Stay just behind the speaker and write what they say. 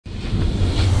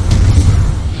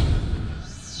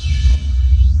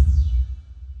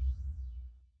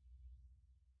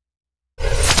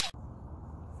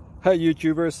Hi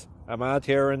YouTubers, I'm out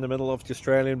here in the middle of the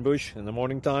Australian bush in the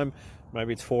morning time.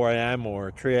 Maybe it's 4 a.m.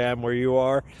 or 3 a.m. where you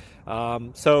are.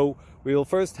 So we will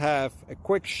first have a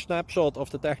quick snapshot of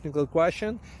the technical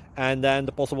question and then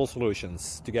the possible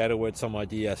solutions, together with some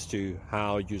ideas to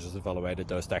how users evaluated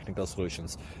those technical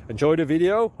solutions. Enjoy the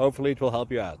video, hopefully it will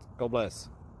help you out. God bless.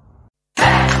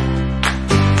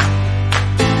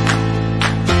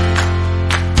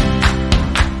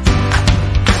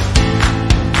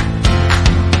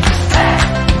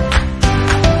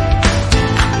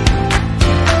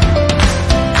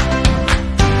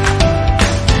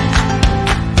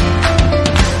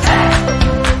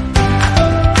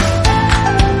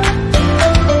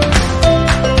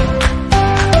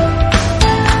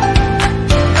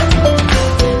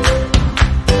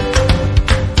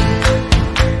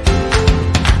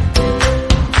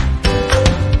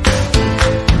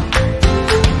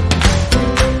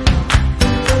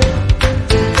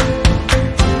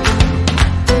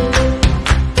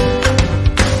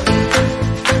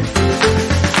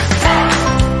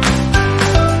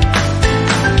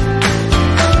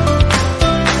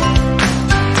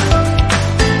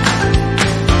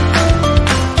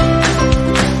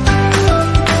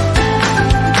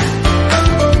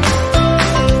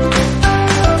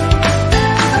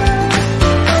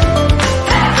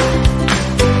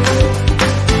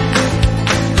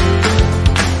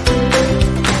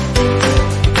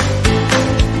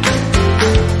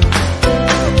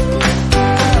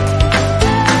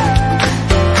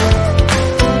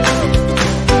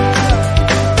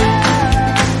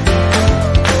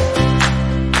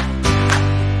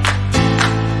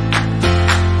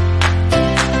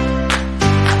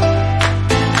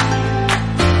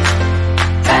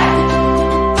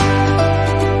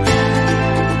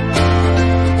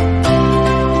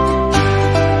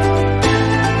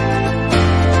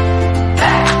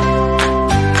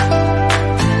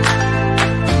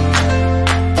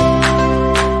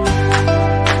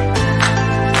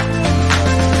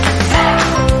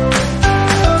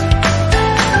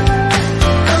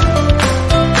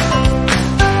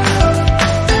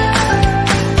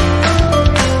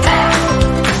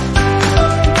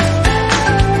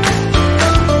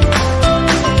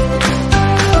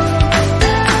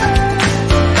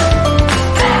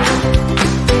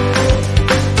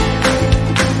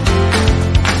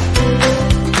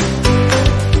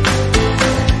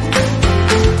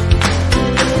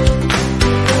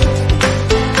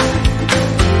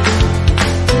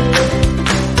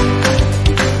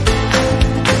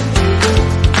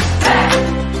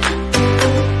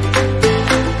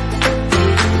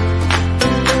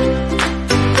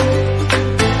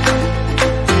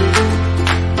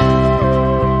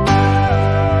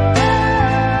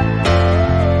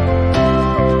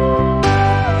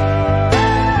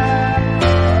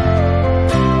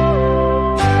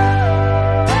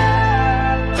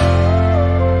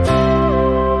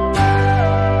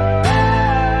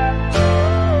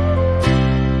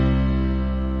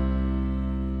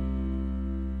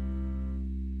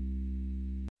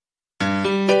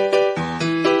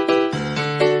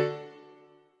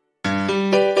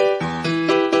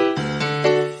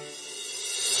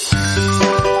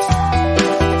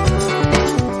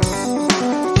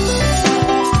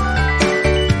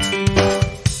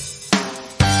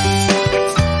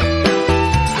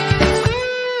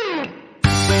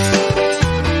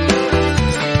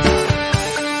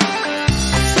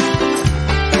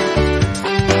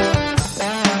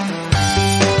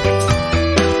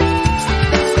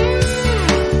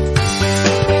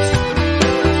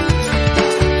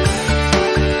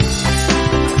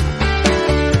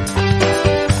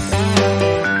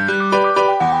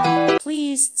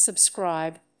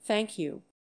 Subscribe. Thank you.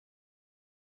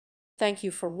 Thank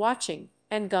you for watching,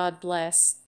 and God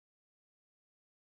bless.